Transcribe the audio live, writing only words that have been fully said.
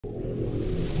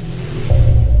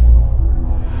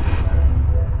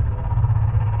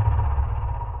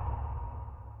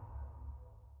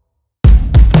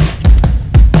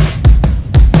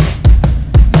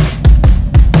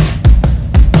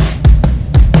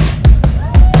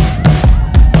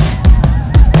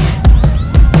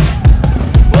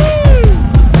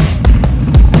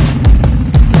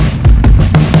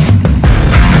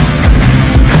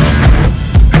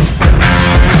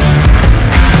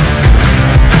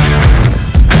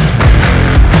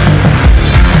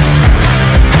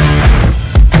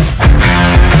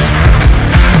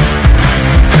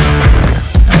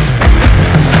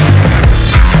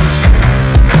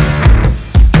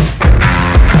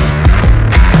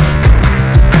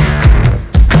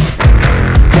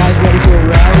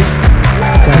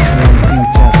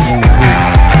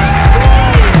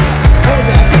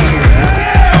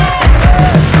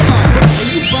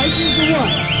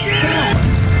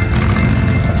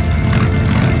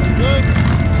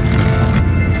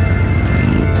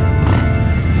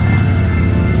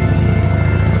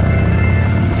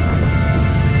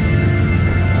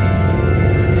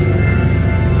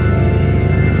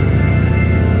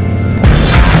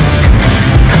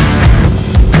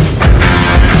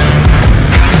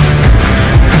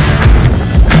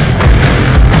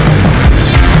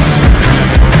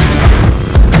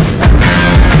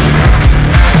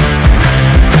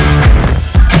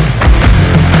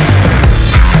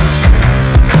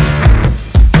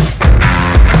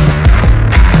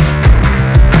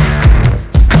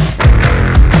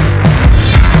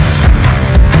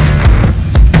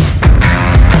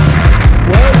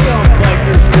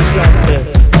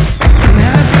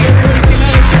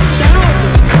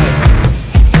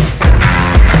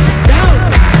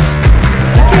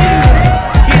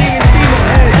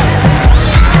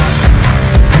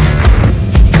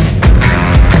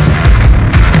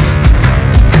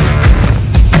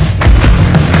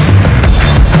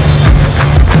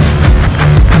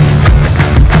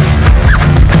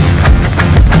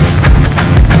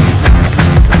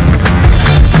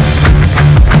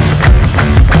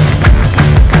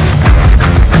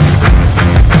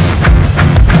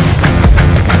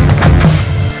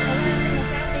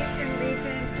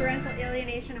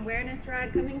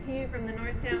coming to you from the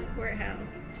Norristown Courthouse.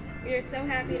 We are so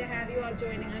happy to have you all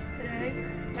joining us today.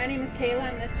 My name is Kayla.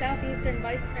 I'm the Southeastern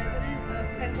Vice President of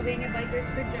Pennsylvania Bikers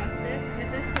for Justice. And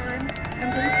at this time,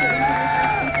 I'm pleased to introduce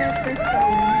our speaker, Chris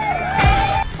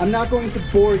Bowman. I'm not going to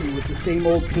bore you with the same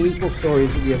old painful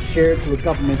stories that we have shared to a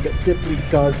government that simply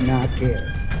does not care.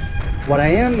 What I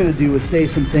am going to do is say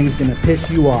some things going to piss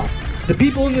you off. The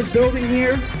people in this building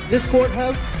here, this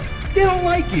courthouse, they don't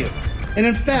like you. And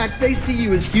in fact, they see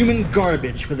you as human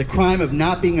garbage for the crime of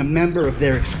not being a member of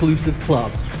their exclusive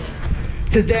club.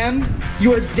 To them,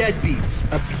 you are deadbeats,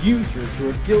 abusers who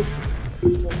are guilty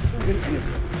or proven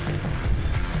innocent.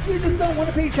 You just don't want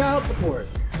to pay child support.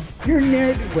 You're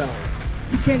ne'er-do-well.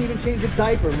 You can't even change a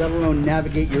diaper, let alone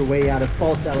navigate your way out of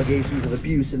false allegations of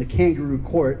abuse in a kangaroo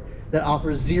court that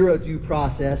offers zero due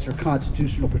process or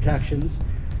constitutional protections.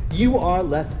 You are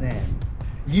less than.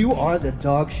 You are the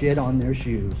dog shit on their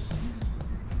shoes.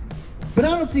 But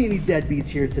I don't see any deadbeats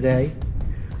here today.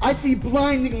 I see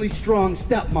blindingly strong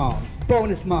stepmoms,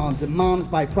 bonus moms, and moms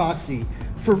by proxy,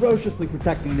 ferociously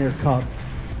protecting their cubs.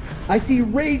 I see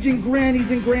raging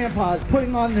grannies and grandpas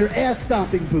putting on their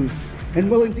ass-stomping boots and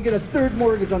willing to get a third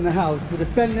mortgage on the house to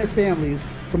defend their families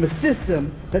from a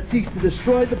system that seeks to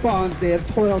destroy the bonds they have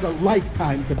toiled a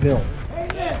lifetime to build.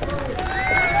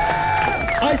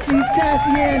 I see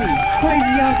sassy aunties,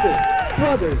 crazy uncles,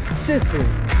 brothers, sisters,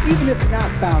 even if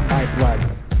not bound by blood.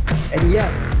 And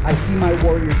yes, I see my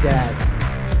warrior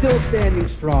dad, still standing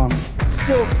strong,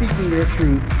 still speaking their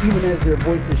truth, even as their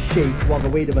voices shake while the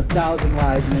weight of 1,000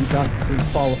 lies and injustices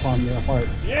fall upon their hearts.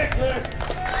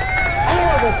 All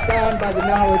of us bound by the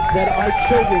knowledge that our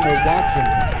children are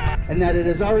watching, and that it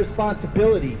is our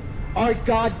responsibility, our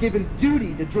God-given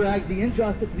duty to drag the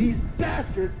injustice these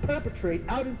bastards perpetrate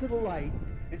out into the light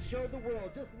and show the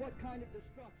world just what kind of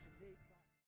destruction